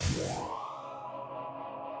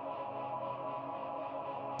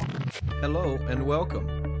Hello and welcome.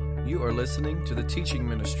 You are listening to the teaching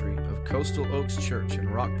ministry of Coastal Oaks Church in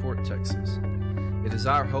Rockport, Texas. It is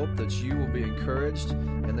our hope that you will be encouraged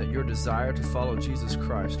and that your desire to follow Jesus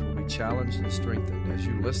Christ will be challenged and strengthened as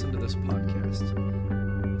you listen to this podcast.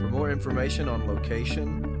 For more information on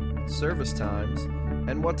location, service times,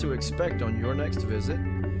 and what to expect on your next visit,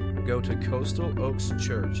 go to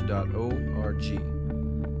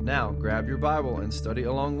coastaloakschurch.org. Now grab your Bible and study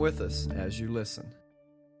along with us as you listen.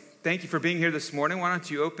 Thank you for being here this morning. Why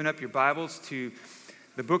don't you open up your Bibles to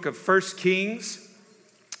the book of 1 Kings.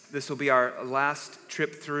 This will be our last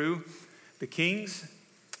trip through the Kings.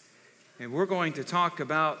 And we're going to talk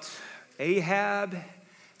about Ahab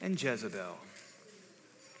and Jezebel.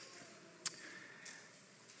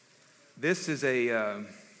 This is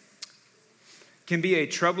can be a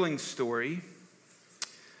troubling story.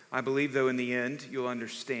 I believe, though, in the end, you'll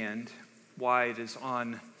understand why it is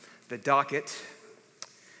on the docket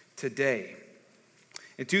today.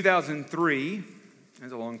 In 2003,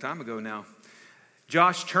 that's a long time ago now,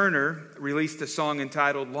 Josh Turner released a song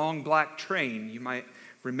entitled Long Black Train. You might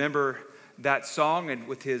remember that song and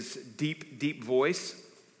with his deep, deep voice.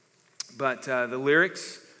 But the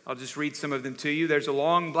lyrics, I'll just read some of them to you. There's a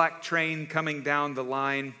long black train coming down the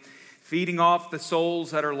line, feeding off the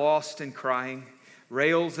souls that are lost and crying.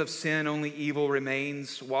 Rails of sin, only evil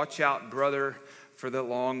remains. Watch out, brother, for the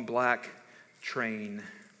long black train.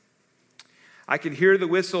 I can hear the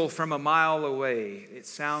whistle from a mile away. It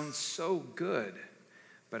sounds so good,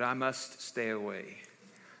 but I must stay away.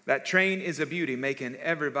 That train is a beauty, making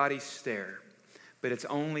everybody stare, but its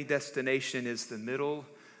only destination is the middle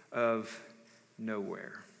of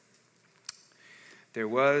nowhere. There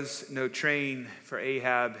was no train for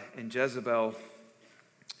Ahab and Jezebel,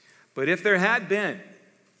 but if there had been,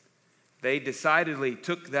 they decidedly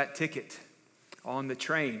took that ticket on the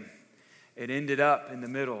train. It ended up in the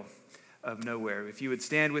middle of nowhere. If you would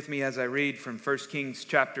stand with me as I read from 1 Kings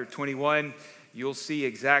chapter 21, you'll see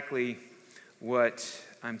exactly what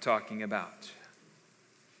I'm talking about.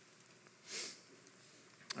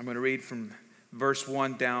 I'm going to read from verse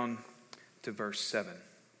 1 down to verse 7.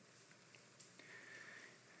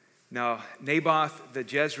 Now, Naboth the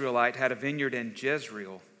Jezreelite had a vineyard in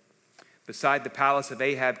Jezreel, beside the palace of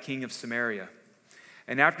Ahab, king of Samaria.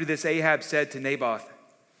 And after this, Ahab said to Naboth,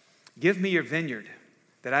 "Give me your vineyard,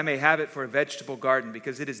 that I may have it for a vegetable garden,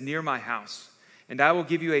 because it is near my house, and I will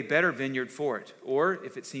give you a better vineyard for it. Or,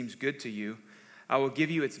 if it seems good to you, I will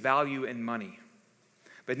give you its value in money."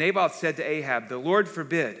 But Naboth said to Ahab, "The Lord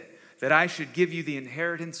forbid that I should give you the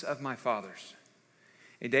inheritance of my fathers."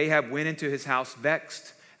 And Ahab went into his house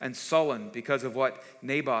vexed and sullen because of what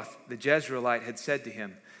Naboth the Jezreelite had said to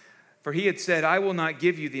him. For he had said, "I will not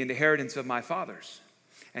give you the inheritance of my fathers."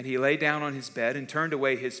 And he lay down on his bed and turned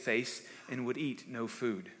away his face and would eat no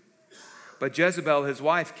food. But Jezebel, his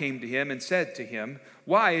wife, came to him and said to him,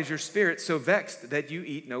 "Why is your spirit so vexed that you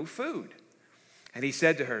eat no food?" And he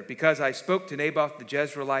said to her, "Because I spoke to Naboth the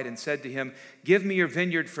Jezreelite and said to him, 'Give me your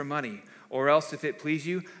vineyard for money, or else if it please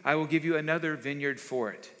you, I will give you another vineyard for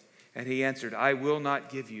it.' And he answered, 'I will not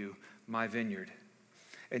give you my vineyard.'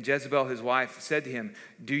 And Jezebel, his wife, said to him,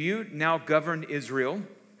 'Do you now govern Israel?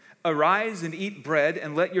 Arise and eat bread,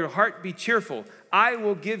 and let your heart be cheerful. I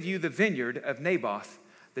will give you the vineyard of Naboth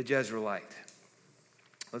the Jezreelite.'"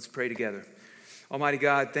 Let's pray together. Almighty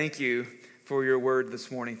God, thank you for your word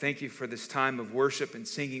this morning. Thank you for this time of worship and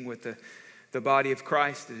singing with the body of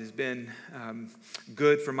Christ. It has been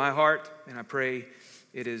good for my heart, and I pray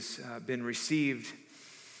it has been received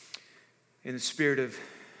in the spirit of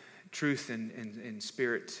truth and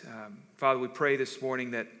spirit. Father, we pray this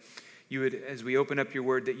morning that you would, as we open up your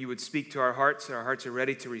word, that you would speak to our hearts. Our hearts are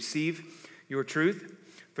ready to receive your truth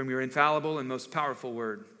from your infallible and most powerful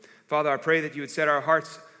word. Father, I pray that you would set our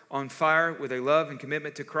hearts on fire with a love and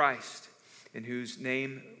commitment to Christ, in whose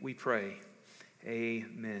name we pray.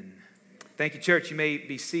 Amen. Thank you, church. You may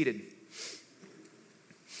be seated.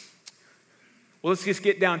 Well, let's just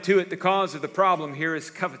get down to it. The cause of the problem here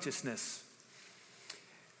is covetousness.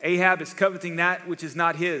 Ahab is coveting that which is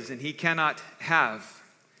not his, and he cannot have.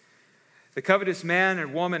 The covetous man or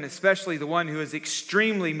woman, especially the one who is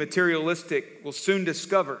extremely materialistic, will soon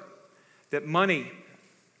discover that money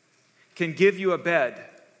can give you a bed,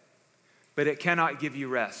 but it cannot give you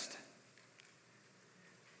rest.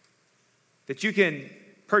 That you can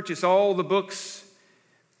purchase all the books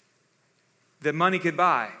that money could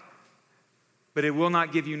buy, but it will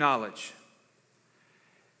not give you knowledge.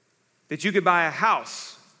 That you could buy a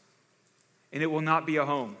house, and it will not be a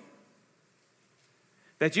home.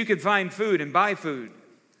 That you could find food and buy food,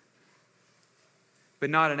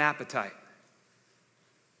 but not an appetite.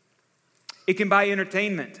 It can buy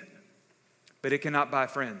entertainment, but it cannot buy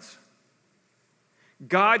friends.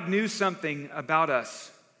 God knew something about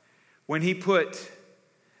us when he put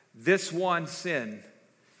this one sin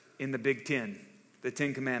in the Big Ten, the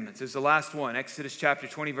Ten Commandments. It's the last one, Exodus chapter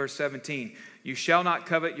 20, verse 17. You shall not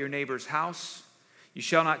covet your neighbor's house. You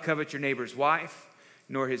shall not covet your neighbor's wife,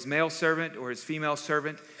 nor his male servant or his female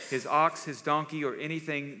servant, his ox, his donkey, or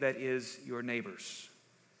anything that is your neighbor's.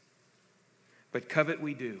 But covet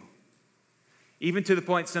we do, even to the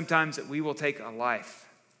point sometimes that we will take a life,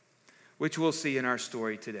 which we'll see in our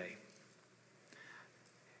story today.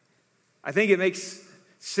 I think it makes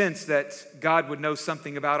sense that God would know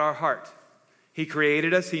something about our heart. He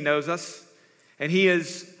created us, he knows us, and he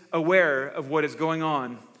is aware of what is going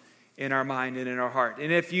on in our mind and in our heart.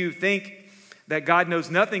 And if you think that God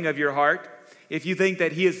knows nothing of your heart, if you think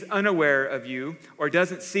that he is unaware of you or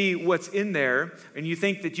doesn't see what's in there, and you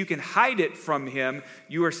think that you can hide it from him,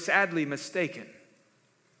 you are sadly mistaken.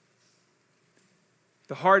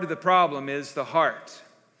 The heart of the problem is the heart.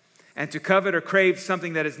 And to covet or crave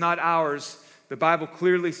something that is not ours, the Bible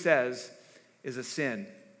clearly says, is a sin.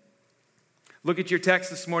 Look at your text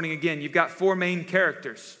this morning again. You've got 4 main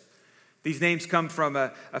characters. These names come from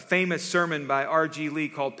a famous sermon by R.G. Lee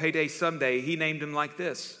called Payday Someday. He named him like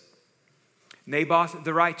this: Naboth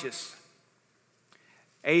the righteous,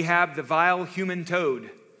 Ahab the vile human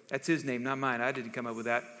toad. That's his name, not mine. I didn't come up with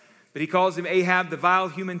that. But he calls him Ahab the vile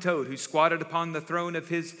human toad, who squatted upon the throne of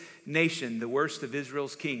his nation, the worst of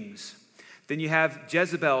Israel's kings. Then you have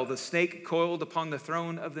Jezebel, the snake coiled upon the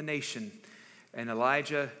throne of the nation, and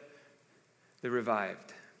Elijah the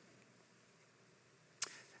revived.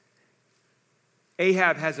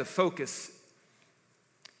 Ahab has a focus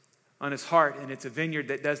on his heart, and it's a vineyard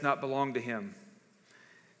that does not belong to him.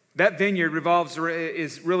 That vineyard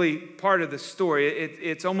is really part of the story.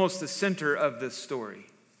 It's almost the center of the story.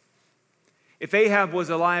 If Ahab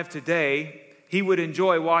was alive today, he would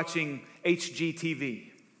enjoy watching HGTV.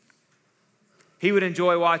 He would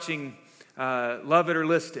enjoy watching Love It or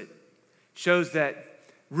List It, shows that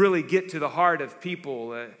really get to the heart of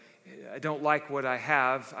people. I don't like what I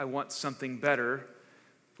have. I want something better.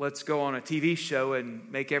 Let's go on a TV show and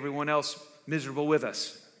make everyone else miserable with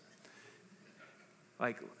us.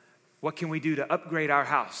 Like, what can we do to upgrade our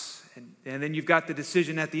house? And then you've got the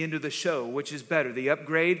decision at the end of the show, which is better, the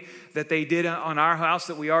upgrade that they did on our house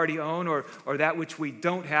that we already own, or that which we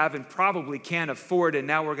don't have and probably can't afford, and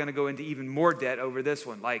now we're going to go into even more debt over this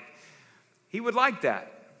one. Like, he would like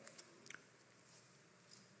that.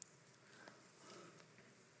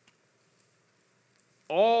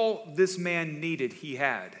 All this man needed, he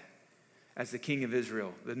had as the king of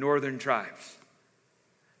Israel, the northern tribes.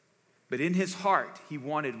 But in his heart, he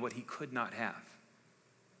wanted what he could not have.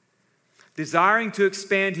 Desiring to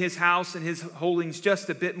expand his house and his holdings just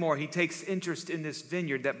a bit more, he takes interest in this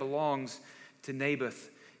vineyard that belongs to Naboth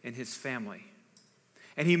and his family.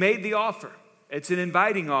 And he made the offer. It's an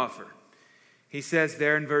inviting offer. He says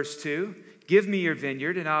there in verse 2, give me your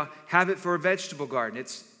vineyard and I'll have it for a vegetable garden.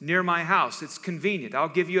 It's near my house. It's convenient. I'll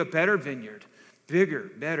give you a better vineyard, bigger,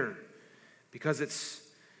 better, because it's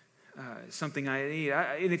something I need.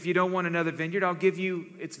 And if you don't want another vineyard, I'll give you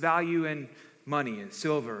its value in money and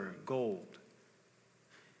silver and gold.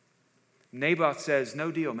 Naboth says,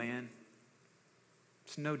 no deal, man.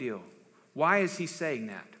 It's no deal. Why is he saying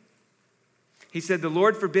that? He said, the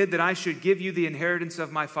Lord forbid that I should give you the inheritance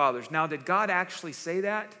of my fathers. Now, did God actually say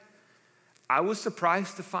that? I was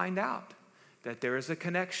surprised to find out that there is a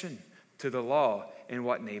connection to the law in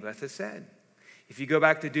what Naboth has said. If you go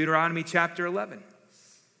back to Deuteronomy chapter 11,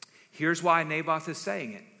 here's why Naboth is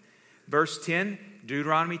saying it. Verse 10,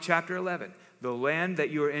 Deuteronomy chapter 11. The land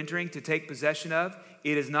that you are entering to take possession of,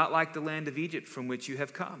 it is not like the land of Egypt from which you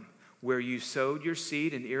have come, where you sowed your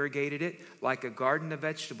seed and irrigated it like a garden of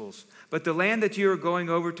vegetables. But the land that you are going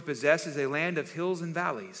over to possess is a land of hills and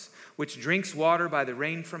valleys, which drinks water by the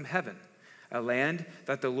rain from heaven, a land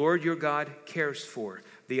that the Lord your God cares for.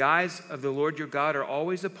 The eyes of the Lord your God are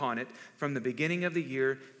always upon it, from the beginning of the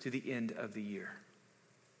year to the end of the year.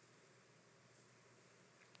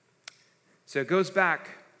 So it goes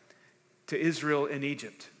back to Israel in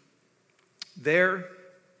Egypt. There,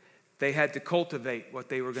 they had to cultivate what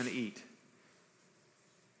they were going to eat.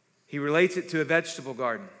 He relates it to a vegetable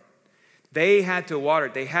garden. They had to water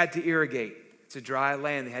it. They had to irrigate. It's a dry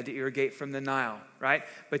land. They had to irrigate from the Nile, right?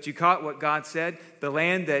 But you caught what God said? The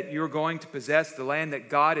land that you're going to possess, the land that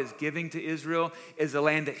God is giving to Israel, is the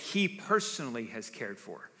land that he personally has cared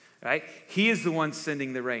for. Right? He is the one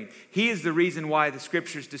sending the rain. He is the reason why the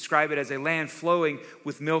scriptures describe it as a land flowing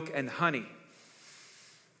with milk and honey.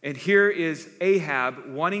 And here is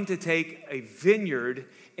Ahab wanting to take a vineyard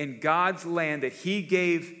in God's land that he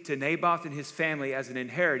gave to Naboth and his family as an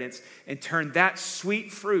inheritance and turn that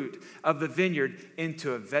sweet fruit of the vineyard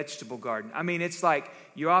into a vegetable garden. I mean, it's like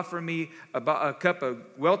you offer me a cup of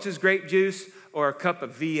Welch's grape juice or a cup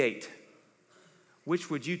of V8. Which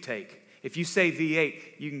would you take? If you say V8,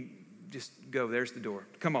 you can just go. There's the door.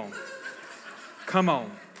 Come on. Come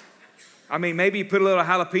on. I mean, maybe you put a little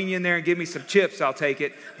jalapeno in there and give me some chips, I'll take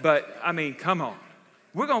it. But, I mean, come on.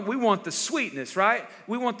 We want the sweetness, right?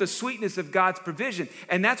 We want the sweetness of God's provision.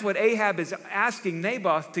 And that's what Ahab is asking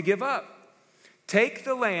Naboth to give up. Take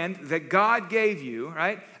the land that God gave you,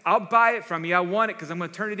 right? I'll buy it from you. I want it because I'm going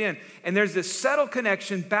to turn it in. And there's this subtle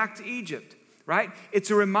connection back to Egypt, right? It's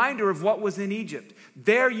a reminder of what was in Egypt.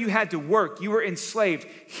 There you had to work. You were enslaved.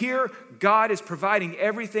 Here, God is providing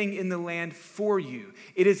everything in the land for you.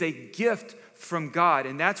 It is a gift from God.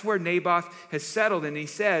 And that's where Naboth has settled. And he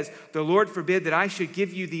says, the Lord forbid that I should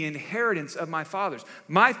give you the inheritance of my fathers.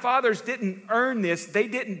 My fathers didn't earn this. They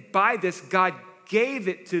didn't buy this. God gave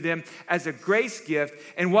it to them as a grace gift.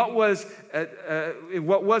 And what was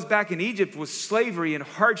back in Egypt was slavery and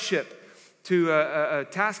hardship to a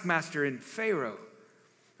taskmaster in Pharaoh.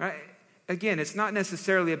 Right? Again, it's not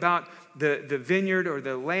necessarily about the vineyard or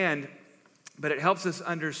the land, but it helps us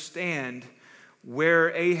understand where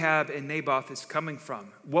Ahab and Naboth is coming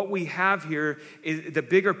from. What we have here is the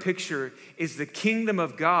bigger picture is the kingdom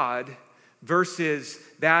of God versus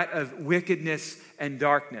that of wickedness and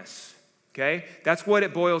darkness. Okay? That's what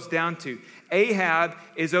it boils down to. Ahab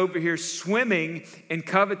is over here swimming in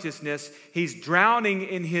covetousness. He's drowning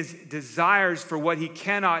in his desires for what he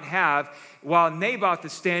cannot have, while Naboth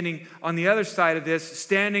is standing on the other side of this,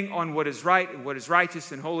 standing on what is right and what is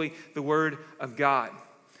righteous and holy, the word of God.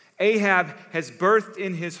 Ahab has birthed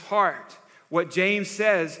in his heart what James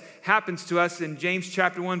says happens to us in James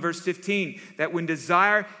chapter 1, verse 15, that when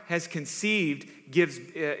desire has conceived,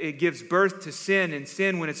 it gives birth to sin, and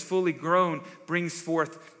sin, when it's fully grown, brings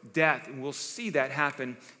forth death. And we'll see that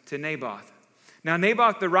happen to Naboth. Now,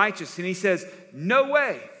 Naboth the righteous, and he says, no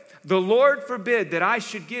way, the Lord forbid that I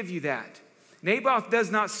should give you that. Naboth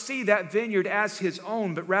does not see that vineyard as his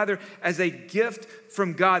own, but rather as a gift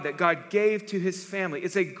from God that God gave to his family.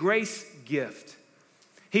 It's a grace gift.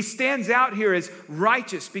 He stands out here as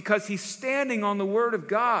righteous because he's standing on the word of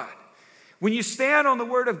God. When you stand on the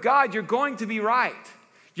word of God, you're going to be right.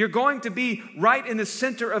 You're going to be right in the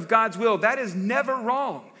center of God's will. That is never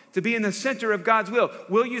wrong, to be in the center of God's will.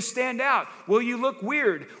 Will you stand out? Will you look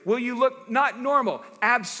weird? Will you look not normal?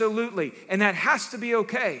 Absolutely. And that has to be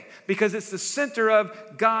okay because it's the center of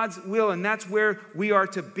God's will, and that's where we are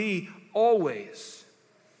to be always.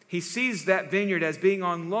 He sees that vineyard as being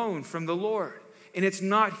on loan from the Lord, and it's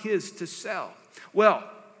not his to sell. Well,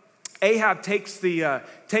 Ahab takes the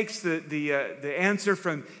answer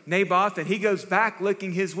from Naboth, and he goes back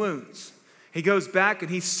licking his wounds. He goes back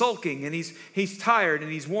and he's sulking and he's tired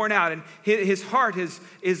and he's worn out and his heart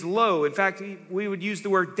is low. In fact, we would use the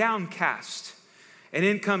word downcast. And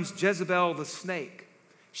in comes Jezebel the snake.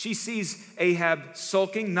 She sees Ahab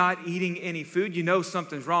sulking, not eating any food. You know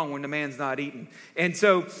something's wrong when the man's not eating. And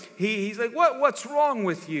so he's like, what's wrong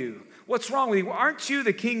with you? What's wrong with you? Aren't you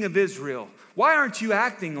the king of Israel? Why aren't you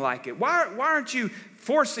acting like it? Why aren't you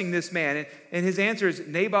forcing this man? And his answer is,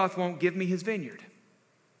 Naboth won't give me his vineyard.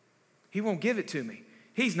 He won't give it to me.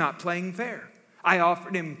 He's not playing fair. I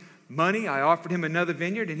offered him money. I offered him another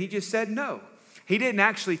vineyard, and he just said no. He didn't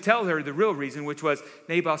actually tell her the real reason, which was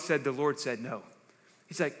Naboth said the Lord said no.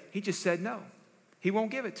 He's like, he just said no. He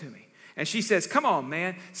won't give it to me. And she says, come on,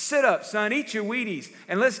 man. Sit up, son. Eat your Wheaties,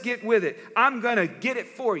 and let's get with it. I'm going to get it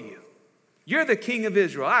for you. You're the king of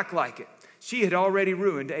Israel. Act like it. She had already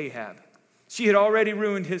ruined Ahab. She had already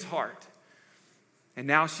ruined his heart. And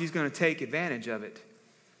now she's going to take advantage of it.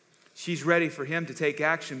 She's ready for him to take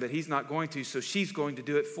action, but he's not going to, so she's going to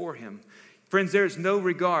do it for him. Friends, there is no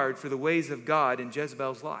regard for the ways of God in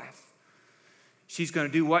Jezebel's life. She's going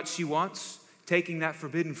to do what she wants, taking that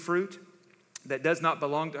forbidden fruit that does not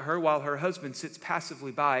belong to her while her husband sits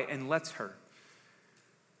passively by and lets her.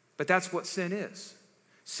 But that's what sin is.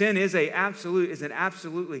 Sin is an absolute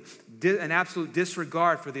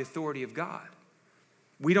disregard for the authority of God.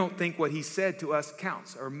 We don't think what he said to us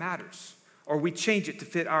counts or matters. Or we change it to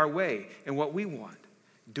fit our way and what we want.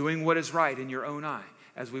 Doing what is right in your own eye,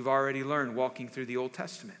 as we've already learned walking through the Old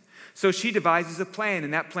Testament. So she devises a plan,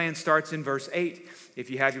 and that plan starts in verse 8. If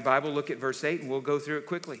you have your Bible, look at verse 8, and we'll go through it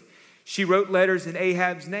quickly. She wrote letters in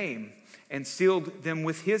Ahab's name and sealed them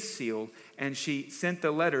with his seal, and she sent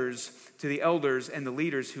the letters to the elders and the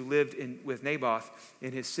leaders who lived with Naboth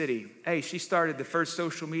in his city. Hey, she started the first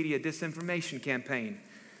social media disinformation campaign.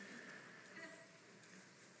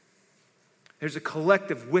 There's a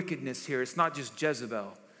collective wickedness here. It's not just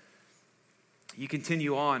Jezebel. You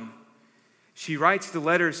continue on. She writes the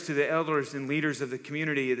letters to the elders and leaders of the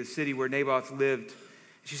community of the city where Naboth lived.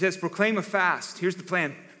 She says, proclaim a fast. Here's the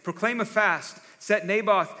plan. Proclaim a fast. Set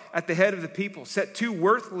Naboth at the head of the people. Set 2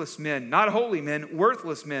 worthless men, not holy men,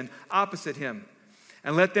 worthless men opposite him.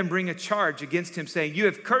 And let them bring a charge against him, saying, you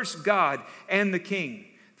have cursed God and the king.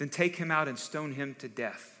 Then take him out and stone him to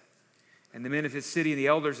death. And the men of his city, the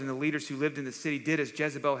elders and the leaders who lived in the city did as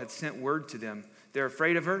Jezebel had sent word to them. They're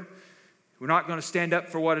afraid of her. We're not going to stand up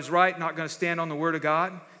for what is right, not going to stand on the word of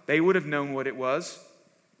God. They would have known what it was.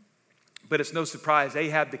 But it's no surprise,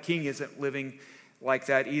 Ahab the king isn't living like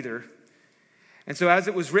that either. And so as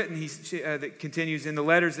it was written, that continues, in the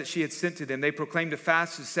letters that she had sent to them, they proclaimed a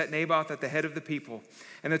fast to set Naboth at the head of the people.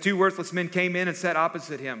 And the 2 worthless men came in and sat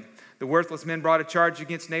opposite him. The worthless men brought a charge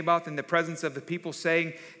against Naboth in the presence of the people,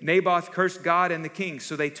 saying, Naboth cursed God and the king.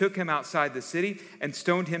 So they took him outside the city and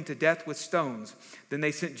stoned him to death with stones. Then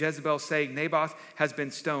they sent Jezebel, saying, Naboth has been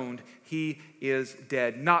stoned. He is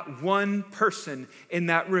dead. Not one person in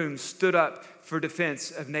that room stood up for defense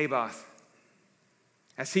of Naboth.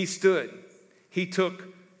 As he stood, he took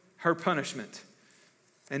her punishment,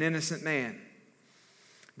 an innocent man.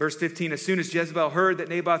 Verse 15, as soon as Jezebel heard that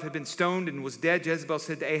Naboth had been stoned and was dead, Jezebel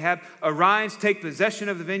said to Ahab, arise, take possession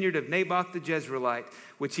of the vineyard of Naboth the Jezreelite,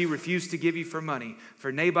 which he refused to give you for money.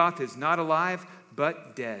 For Naboth is not alive,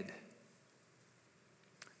 but dead.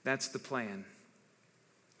 That's the plan.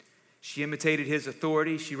 She imitated his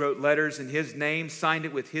authority. She wrote letters in his name, signed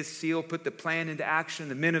it with his seal, put the plan into action.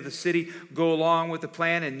 The men of the city go along with the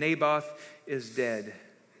plan, and Naboth is dead.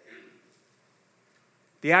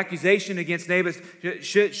 The accusation against Naboth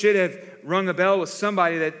should have rung a bell with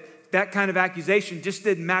somebody that kind of accusation just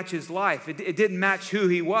didn't match his life. It didn't match who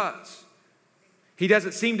he was. He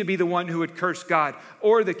doesn't seem to be the one who would curse God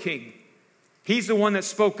or the king. He's the one that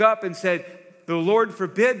spoke up and said, the Lord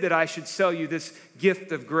forbid that I should sell you this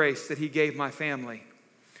gift of grace that he gave my family.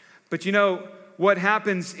 But you know what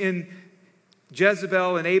happens in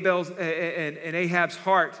Jezebel and Ahab's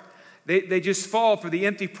heart? They just fall for the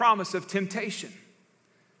empty promise of temptation.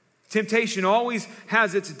 Temptation always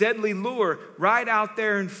has its deadly lure right out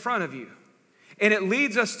there in front of you. And it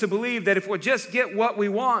leads us to believe that if we just get what we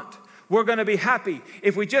want, we're going to be happy.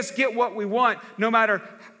 If we just get what we want, no matter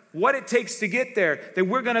what it takes to get there, then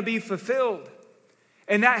we're going to be fulfilled.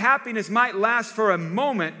 And that happiness might last for a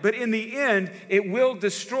moment, but in the end, it will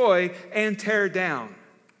destroy and tear down.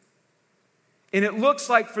 And it looks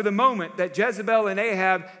like for the moment that Jezebel and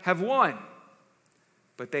Ahab have won,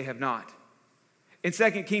 but they have not. In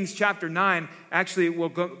 2 Kings chapter 9, actually we'll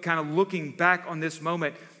go kind of looking back on this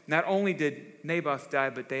moment. Not only did Naboth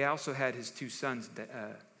die, but they also had his 2 sons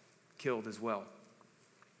killed as well.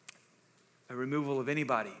 A removal of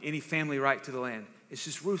any family right to the land. It's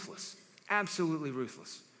just ruthless, absolutely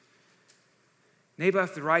ruthless.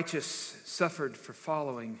 Naboth the righteous suffered for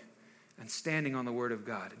following and standing on the word of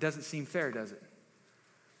God. It doesn't seem fair, does it?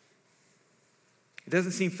 It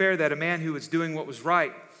doesn't seem fair that a man who was doing what was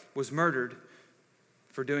right was murdered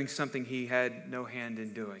for doing something he had no hand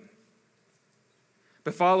in doing.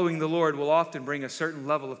 But following the Lord will often bring a certain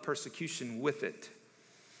level of persecution with it.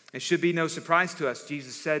 It should be no surprise to us.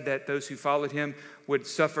 Jesus said that those who followed him would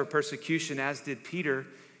suffer persecution, as did Peter,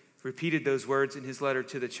 repeated those words in his letter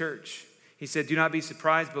to the church. He said, do not be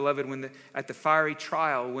surprised, beloved, at the fiery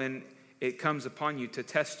trial when it comes upon you to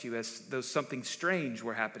test you as though something strange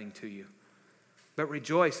were happening to you. But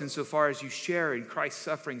rejoice insofar as you share in Christ's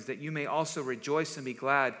sufferings, that you may also rejoice and be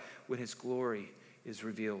glad when his glory is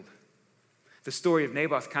revealed. The story of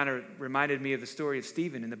Naboth kind of reminded me of the story of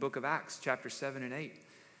Stephen in the book of Acts, chapter 7 and 8,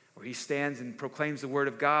 where he stands and proclaims the word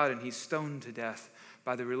of God, and he's stoned to death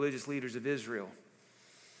by the religious leaders of Israel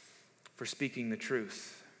for speaking the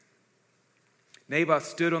truth. Naboth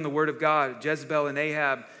stood on the word of God. Jezebel and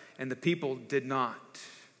Ahab and the people did not.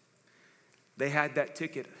 They had that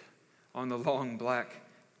ticket on the long black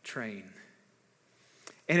train.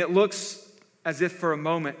 And it looks as if for a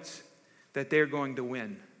moment that they're going to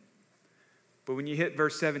win. But when you hit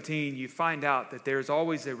verse 17, you find out that there's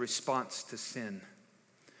always a response to sin.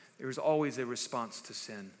 There's always a response to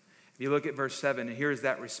sin. If you look at verse 7, and here's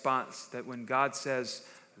that response, that when God says,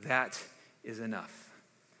 that is enough.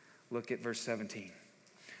 Look at verse 17.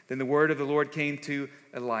 Then the word of the Lord came to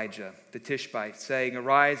Elijah, the Tishbite, saying,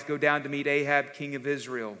 arise, go down to meet Ahab, king of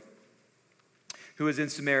Israel, who is in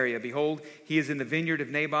Samaria. Behold, he is in the vineyard of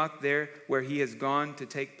Naboth, there where he has gone to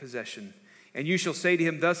take possession. And you shall say to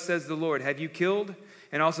him, thus says the Lord, have you killed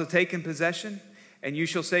and also taken possession? And you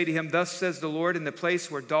shall say to him, thus says the Lord, in the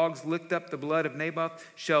place where dogs licked up the blood of Naboth,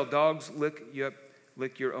 shall dogs lick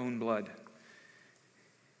your own blood.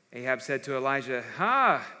 Ahab said to Elijah,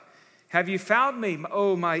 have you found me,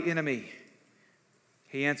 O my enemy?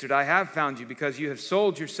 He answered, I have found you because you have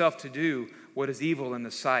sold yourself to do what is evil in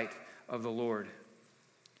the sight of the Lord.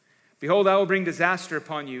 Behold, I will bring disaster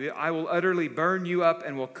upon you. I will utterly burn you up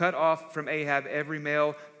and will cut off from Ahab every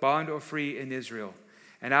male, bond or free, in Israel.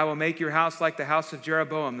 And I will make your house like the house of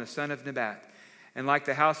Jeroboam, the son of Nebat, and like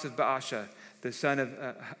the house of Baasha, the son of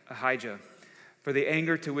Ahijah, for the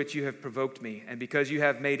anger to which you have provoked me, and because you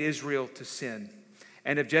have made Israel to sin.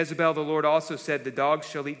 And of Jezebel the Lord also said, the dogs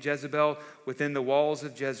shall eat Jezebel within the walls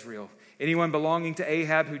of Jezreel. Anyone belonging to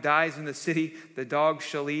Ahab who dies in the city, the dogs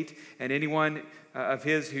shall eat, and anyone of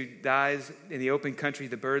his who dies in the open country,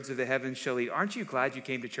 the birds of the heavens shall eat. Aren't you glad you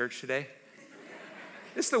came to church today?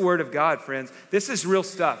 This is the word of God, friends. This is real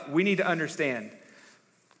stuff. We need to understand.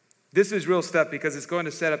 This is real stuff because it's going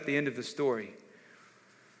to set up the end of the story.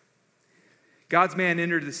 God's man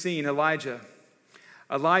entered the scene, Elijah.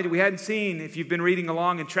 We hadn't seen, if you've been reading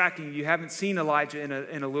along and tracking, you haven't seen Elijah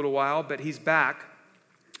in a little while, but he's back,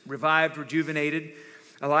 revived, rejuvenated.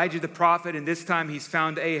 Elijah the prophet, and this time he's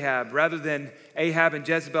found Ahab. Rather than Ahab and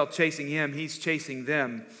Jezebel chasing him, he's chasing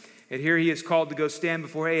them. And here he is called to go stand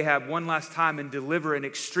before Ahab one last time and deliver an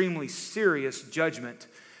extremely serious judgment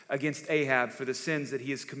against Ahab for the sins that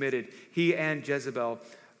he has committed, he and Jezebel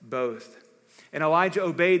both. And Elijah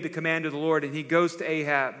obeyed the command of the Lord, and he goes to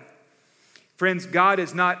Ahab. Friends, God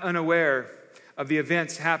is not unaware of the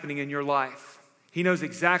events happening in your life. He knows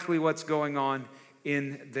exactly what's going on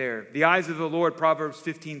in there. The eyes of the Lord, Proverbs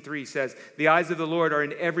 15:3 says, the eyes of the Lord are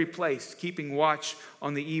in every place, keeping watch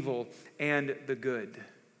on the evil and the good.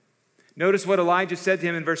 Notice what Elijah said to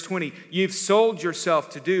him in verse 20. You've sold yourself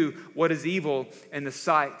to do what is evil in the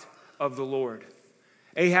sight of the Lord.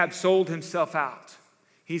 Ahab sold himself out.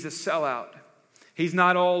 He's a sellout. He's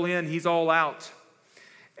not all in, he's all out.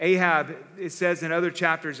 Ahab, it says in other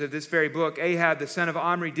chapters of this very book, Ahab, the son of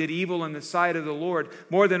Omri, did evil in the sight of the Lord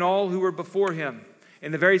more than all who were before him.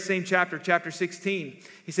 In the very same chapter, chapter 16,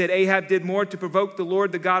 he said, Ahab did more to provoke the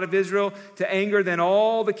Lord, the God of Israel, to anger than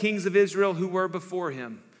all the kings of Israel who were before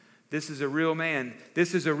him. This is a real man.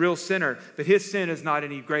 This is a real sinner. But his sin is not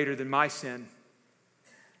any greater than my sin.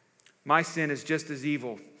 My sin is just as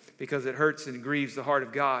evil because it hurts and grieves the heart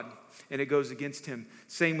of God, and it goes against him.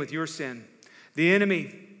 Same with your sin. The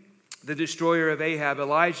enemy, the destroyer of Ahab,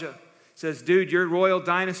 Elijah, says, dude, your royal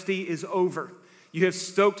dynasty is over. You have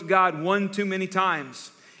stoked God one too many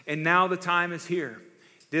times, and now the time is here.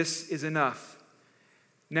 This is enough.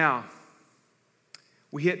 Now,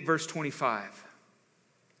 we hit verse 25,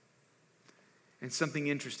 and something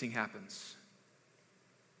interesting happens.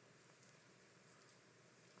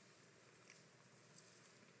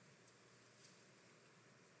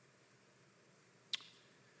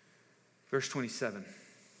 Verse 27.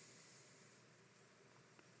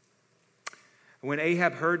 When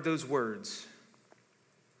Ahab heard those words,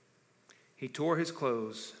 he tore his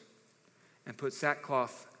clothes and put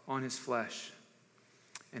sackcloth on his flesh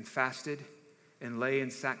and fasted and lay in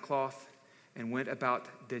sackcloth and went about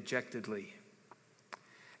dejectedly.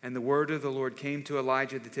 And the word of the Lord came to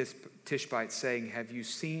Elijah the Tishbite, saying, have you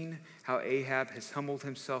seen how Ahab has humbled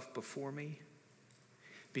himself before me?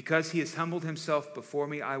 Because he has humbled himself before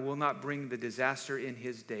me, I will not bring the disaster in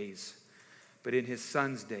his days, but in his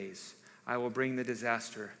son's days I will bring the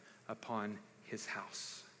disaster upon his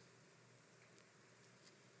house.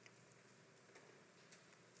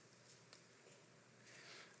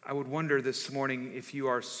 I would wonder this morning if you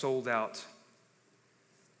are sold out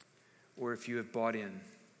or if you have bought in.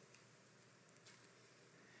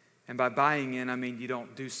 And by buying in, I mean you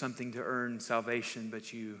don't do something to earn salvation,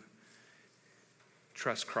 but you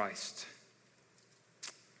trust Christ.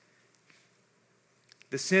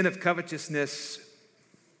 The sin of covetousness,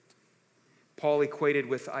 Paul equated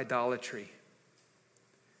with idolatry.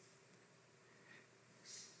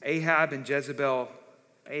 Ahab and Jezebel,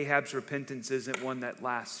 Ahab's repentance isn't one that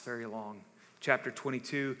lasts very long. Chapter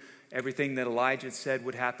 22, everything that Elijah said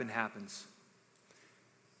would happen happens.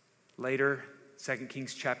 Later, 2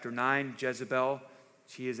 Kings chapter 9, Jezebel,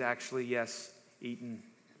 she is actually, yes, eaten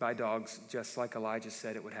by dogs, just like Elijah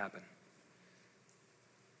said it would happen.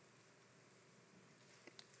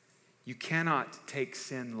 You cannot take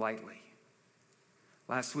sin lightly.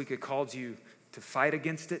 Last week I called you to fight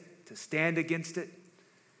against it, to stand against it,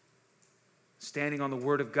 standing on the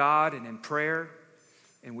Word of God and in prayer,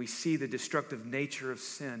 and we see the destructive nature of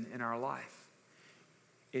sin in our life.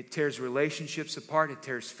 It tears relationships apart, it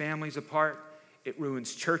tears families apart, it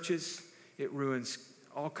ruins churches, it ruins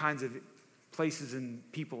all kinds of places and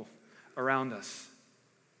people around us.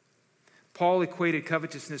 Paul equated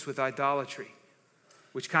covetousness with idolatry.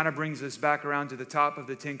 which kind of brings us back around to the top of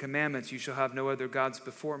the Ten Commandments. You shall have no other gods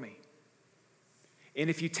before me. And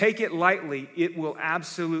if you take it lightly, it will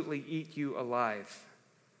absolutely eat you alive.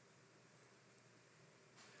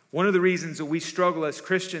 One of the reasons that we struggle as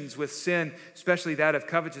Christians with sin, especially that of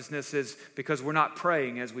covetousness, is because we're not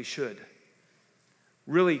praying as we should.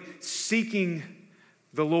 Really seeking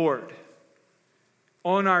the Lord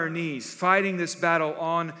on our knees, fighting this battle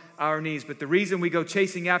on our knees. But the reason we go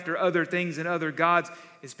chasing after other things and other gods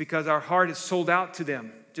is because our heart is sold out to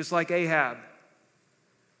them, just like Ahab.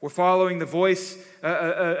 We're following the voice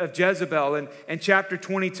of Jezebel. And chapter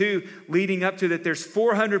 22, leading up to that, there's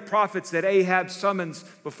 400 prophets that Ahab summons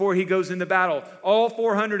before he goes into battle. All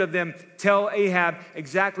 400 of them tell Ahab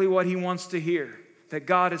exactly what he wants to hear, that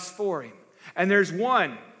God is for him. And there's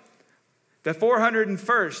one, the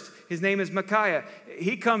 401st, his name is Micaiah.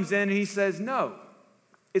 He comes in and he says, no,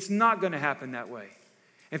 it's not going to happen that way.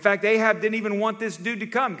 In fact, Ahab didn't even want this dude to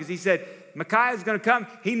come because he said, Micaiah's going to come.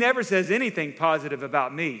 He never says anything positive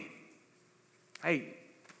about me. Hey,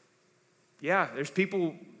 yeah, there's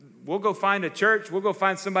people, we'll go find a church. We'll go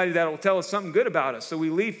find somebody that will tell us something good about us so we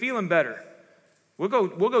leave feeling better. We'll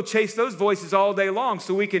go chase those voices all day long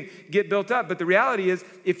so we can get built up. But the reality is,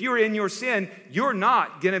 if you're in your sin, you're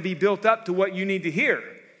not going to be built up to what you need to hear.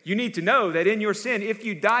 You need to know that in your sin, if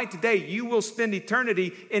you die today, you will spend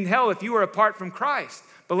eternity in hell if you are apart from Christ.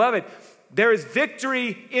 Beloved, there is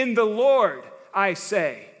victory in the Lord, I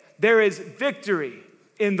say. There is victory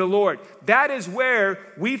in the Lord. That is where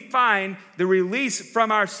we find the release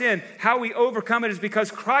from our sin. How we overcome it is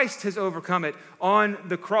because Christ has overcome it on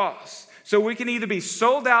the cross. So we can either be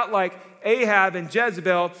sold out like Ahab and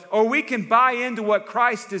Jezebel, or we can buy into what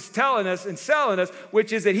Christ is telling us and selling us,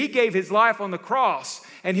 which is that he gave his life on the cross,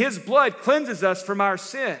 and his blood cleanses us from our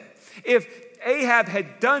sin. If Ahab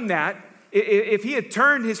had done that, if he had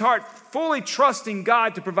turned his heart fully trusting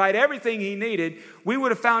God to provide everything he needed, we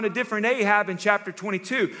would have found a different Ahab in chapter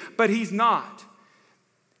 22. But he's not.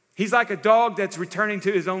 He's like a dog that's returning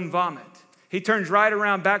to his own vomit. He turns right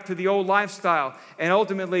around back to the old lifestyle, and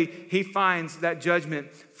ultimately he finds that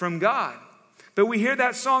judgment from God. But we hear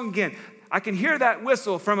that song again. I can hear that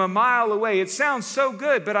whistle from a mile away. It sounds so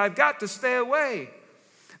good, but I've got to stay away.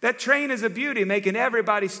 That train is a beauty, making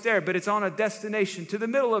everybody stare, but it's on a destination to the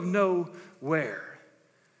middle of nowhere.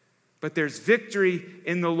 But there's victory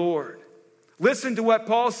in the Lord. Listen to what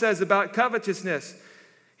Paul says about covetousness.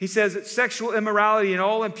 He says that sexual immorality and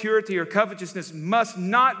all impurity or covetousness must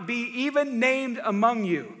not be even named among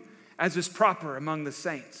you, as is proper among the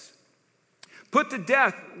saints. Put to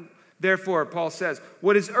death, therefore, Paul says,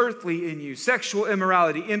 what is earthly in you: sexual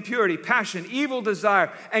immorality, impurity, passion, evil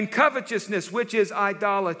desire, and covetousness, which is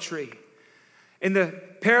idolatry. In the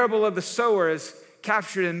parable of the sower, as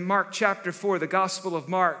captured in Mark chapter 4, the Gospel of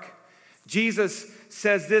Mark, Jesus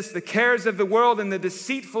says this: the cares of the world and the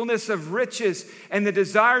deceitfulness of riches and the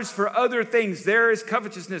desires for other things, there is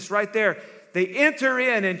covetousness right there. They enter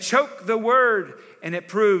in and choke the word, and it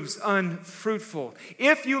proves unfruitful.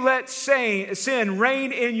 If you let sin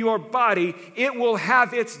reign in your body, it will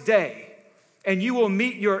have its day, and you will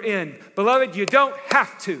meet your end. Beloved, you don't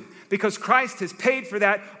have to, because Christ has paid for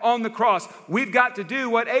that on the cross. We've got to do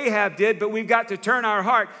what Ahab did, but we've got to turn our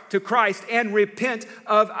heart to Christ and repent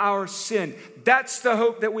of our sin. That's the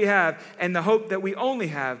hope that we have, and the hope that we only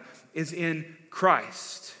have is in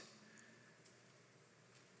Christ.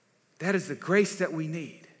 That is the grace that we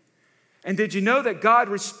need. And did you know that God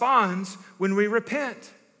responds when we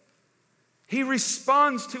repent? He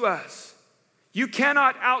responds to us. You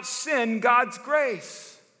cannot out-sin God's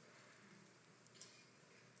grace.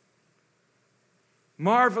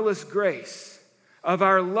 Marvelous grace of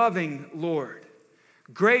our loving Lord.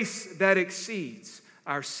 Grace that exceeds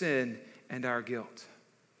our sin and our guilt.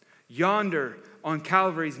 Yonder on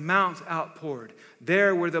Calvary's mount outpoured,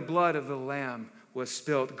 there where the blood of the Lamb was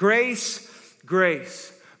spilt. Grace,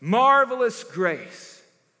 grace, marvelous grace.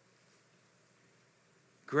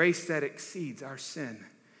 Grace that exceeds our sin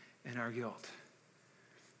and our guilt.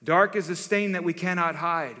 Dark is a stain that we cannot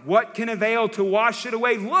hide. What can avail to wash it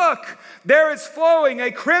away? Look, there is flowing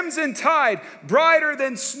a crimson tide, brighter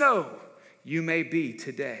than snow. You may be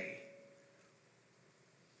today.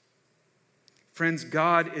 Friends,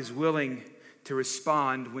 God is willing to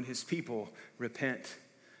respond when his people repent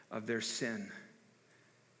of their sin.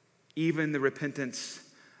 Even the repentance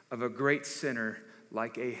of a great sinner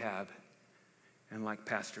like Ahab and like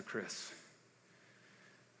Pastor Chris.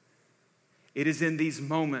 It is in these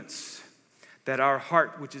moments that our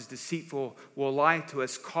heart, which is deceitful, will lie to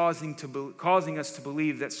us, causing us to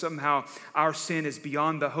believe that somehow our sin is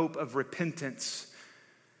beyond the hope of repentance.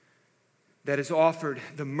 that is offered,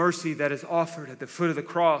 the mercy that is offered at the foot of the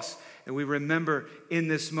cross. And we remember in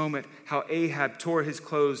this moment how Ahab tore his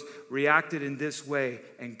clothes, reacted in this way,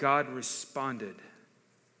 and God responded.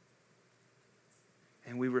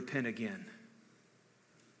 And we repent again.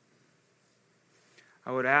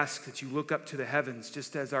 I would ask that you look up to the heavens,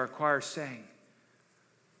 just as our choir sang.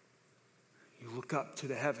 You look up to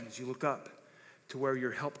the heavens. You look up to where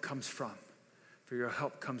your help comes from. For your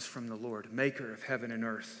help comes from the Lord, maker of heaven and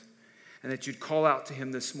earth. And that you'd call out to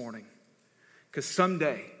him this morning. Because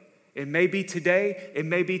someday, it may be today, it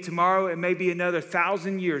may be tomorrow, it may be another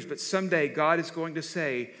 1,000 years, but someday God is going to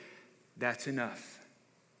say, that's enough.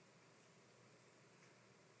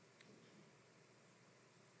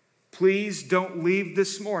 Please don't leave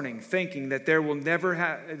this morning thinking that there will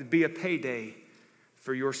never be a payday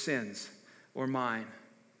for your sins or mine.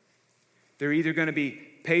 They're either going to be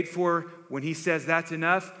paid for when he says that's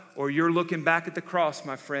enough, or you're looking back at the cross,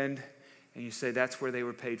 my friend, and you say that's where they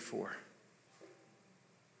were paid for.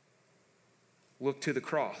 Look to the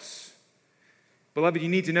cross. Beloved, you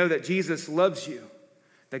need to know that Jesus loves you,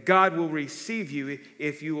 that God will receive you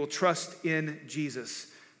if you will trust in Jesus,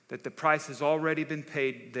 that the price has already been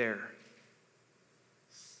paid there.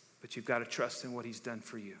 But you've got to trust in what he's done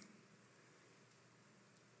for you.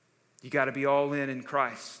 You got to be all in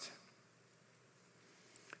Christ.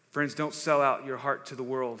 Friends, don't sell out your heart to the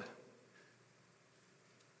world.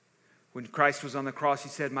 When Christ was on the cross, he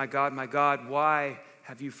said, my God, why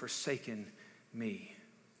have you forsaken me?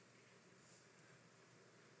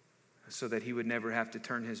 So that he would never have to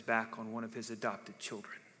turn his back on one of his adopted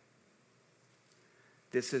children.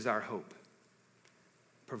 This is our hope,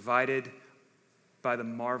 provided by the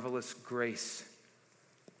marvelous grace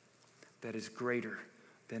that is greater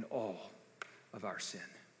than all of our sin.